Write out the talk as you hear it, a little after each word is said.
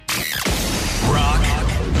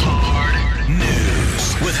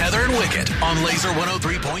with Heather and Wicket on Laser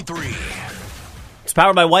 103.3. It's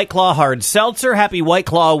powered by White Claw Hard Seltzer. Happy White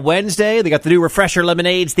Claw Wednesday. They got the new refresher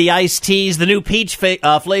lemonades, the iced teas, the new peach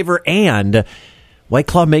flavor, and White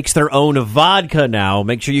Claw makes their own vodka now.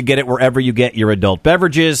 Make sure you get it wherever you get your adult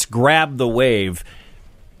beverages. Grab the wave.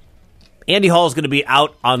 Andy Hall is going to be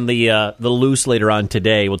out on the loose later on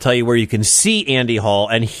today. We'll tell you where you can see Andy Hall,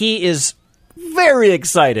 and he is very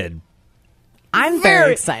excited. I'm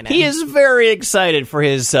very excited. He is very excited for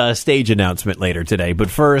his stage announcement later today. But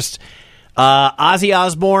first, Ozzy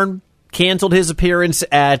Osbourne canceled his appearance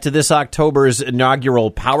at this October's inaugural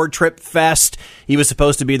Power Trip Fest. He was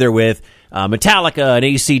supposed to be there with Metallica and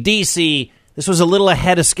AC/DC. This was a little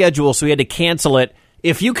ahead of schedule, so he had to cancel it.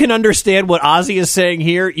 If you can understand what Ozzy is saying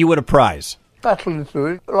here, you win a prize. Battling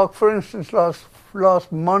through it. Like, for instance,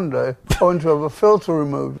 last Monday, I went to have a filter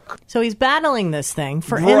removed. So he's battling this thing.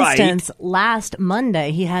 For Right. instance, last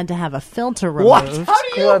Monday, he had to have a filter What? removed. How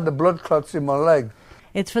do I had the blood clots in my leg.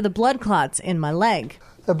 It's for the blood clots in my leg.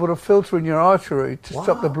 They put a filter in your artery to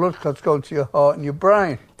stop the blood clots going to your heart and your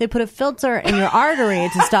brain. They put a filter in your artery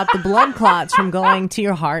to stop the blood clots from going to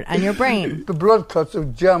your heart and your brain. The blood clots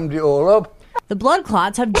have jammed it all up. The blood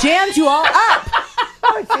clots have jammed you all up.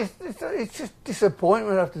 It's just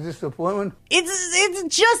disappointment after disappointment.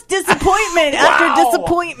 It's just disappointment after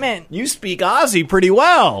disappointment. You speak Ozzy pretty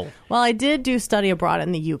well. Well, I did do study abroad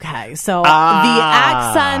in the UK, so the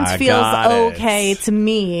accent feels got it. okay to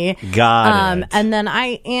me. Got it. And then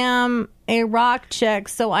I am a rock chick,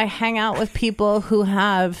 so I hang out with people who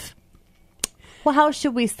have, well, how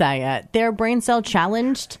should we say it? Their brain cell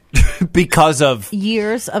challenged Because of...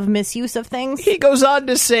 years of misuse of things. He goes on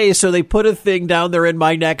to say, so they put a thing down there in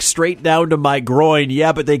my neck straight down to my groin.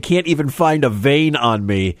 Yeah, but they can't even find a vein on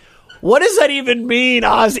me. What does that even mean,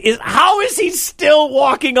 Oz? How is he still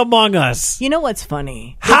walking among us? You know what's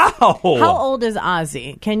funny? How? How old is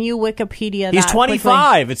Ozzy? Can you Wikipedia that He's 25.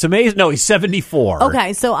 quickly? It's amazing. No, he's 74.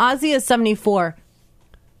 Okay, so Ozzy is 74.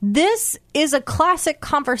 This is a classic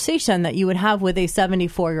conversation that you would have with a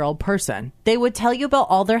 74-year-old person. They would tell you about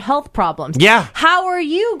all their health problems. Yeah. How are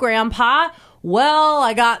you, Grandpa? Well,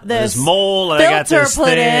 I got this mole and I got filter this put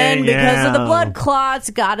thing, in because of the yeah. blood clots.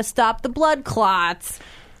 Got to stop the blood clots.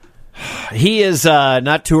 He is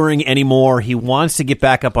not touring anymore. He wants to get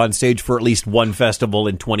back up on stage for at least one festival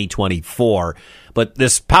in 2024. But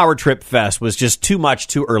this Power Trip Fest was just too much,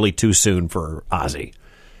 too early, too soon for Ozzy.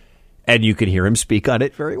 And you can hear him speak on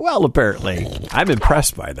it very well, apparently. I'm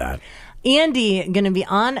impressed by that. Andy going to be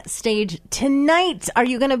on stage tonight. Are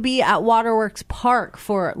you going to be at Waterworks Park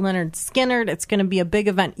for Leonard Skinner? It's going to be a big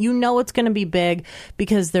event. You know it's going to be big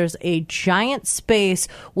because there's a giant space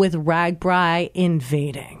with RAGBRAI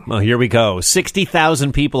invading. Well, here we go.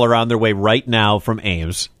 60,000 people are on their way right now from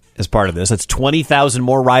Ames as part of this. That's 20,000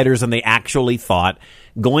 more riders than they actually thought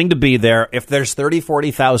going to be there. If there's 30,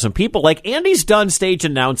 40,000 people, like Andy's done stage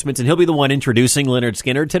announcements, and he'll be the one introducing Leonard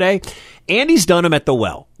Skinner today. Andy's done them at the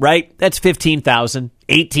Well, right? That's 15,000,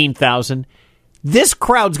 18,000. This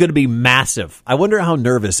crowd's going to be massive. I wonder how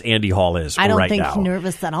nervous Andy Hall is right now. I don't think he's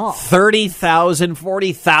nervous at all. 30,000,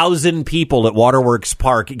 40,000 people at Waterworks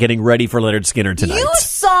Park getting ready for Leonard Skinner tonight. You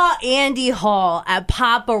saw Andy Hall at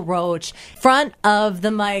Papa Roach, front of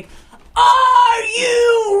the mic. Are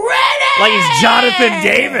you ready? Like he's Jonathan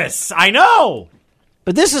Davis. I know.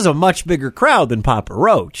 But this is a much bigger crowd than Papa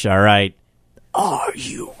Roach, all right? Are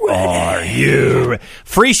you ready?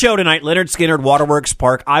 Free show tonight, Leonard Skinner at Waterworks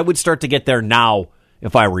Park. I would start to get there now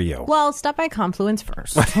if I were you. Well, stop by Confluence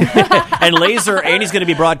first. And Laser, Andy's going to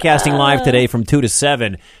be broadcasting live today from 2 to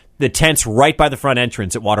 7. The tent's right by the front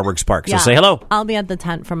entrance at Waterworks Park. So say hello. I'll be at the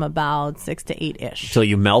tent from about 6 to 8-ish. Till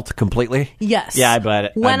you melt completely? Yes. Yeah, I bet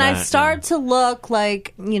it. When I start to look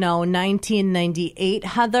like, 1998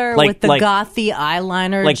 Heather with the gothy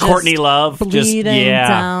eyeliner. Like just Courtney Love. Bleeding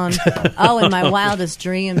down. Oh, in my wildest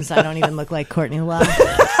dreams, I don't even look like Courtney Love.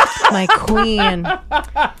 My queen.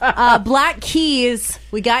 Black Keys.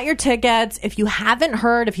 We got your tickets. If you haven't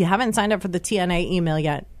signed up for the TNA email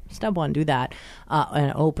yet, step one, do that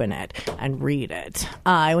and open it and read it.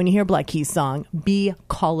 When you hear Black Keys song, be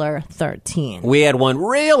caller 13. We had one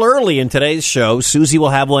real early in today's show. Susie will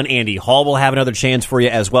have one. Andy Hall will have another chance for you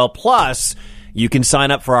as well. Plus, you can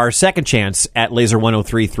sign up for our second chance at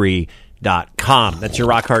laser1033.com. That's your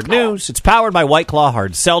Rock Hard News. It's powered by White Claw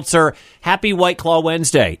Hard Seltzer. Happy White Claw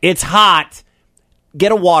Wednesday. It's hot.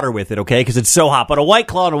 Get a water with it, okay? Because it's so hot. But a White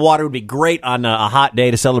Claw and a water would be great on a hot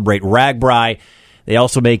day to celebrate RAGBRAI. They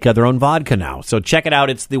also make their own vodka now. So check it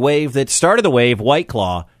out. It's the wave that started the wave. White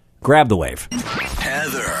Claw. Grab the wave.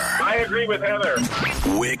 Heather. I agree with Heather.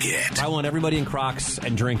 Wicket. I want everybody in Crocs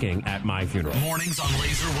and drinking at my funeral. Mornings on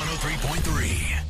Laser 103.3.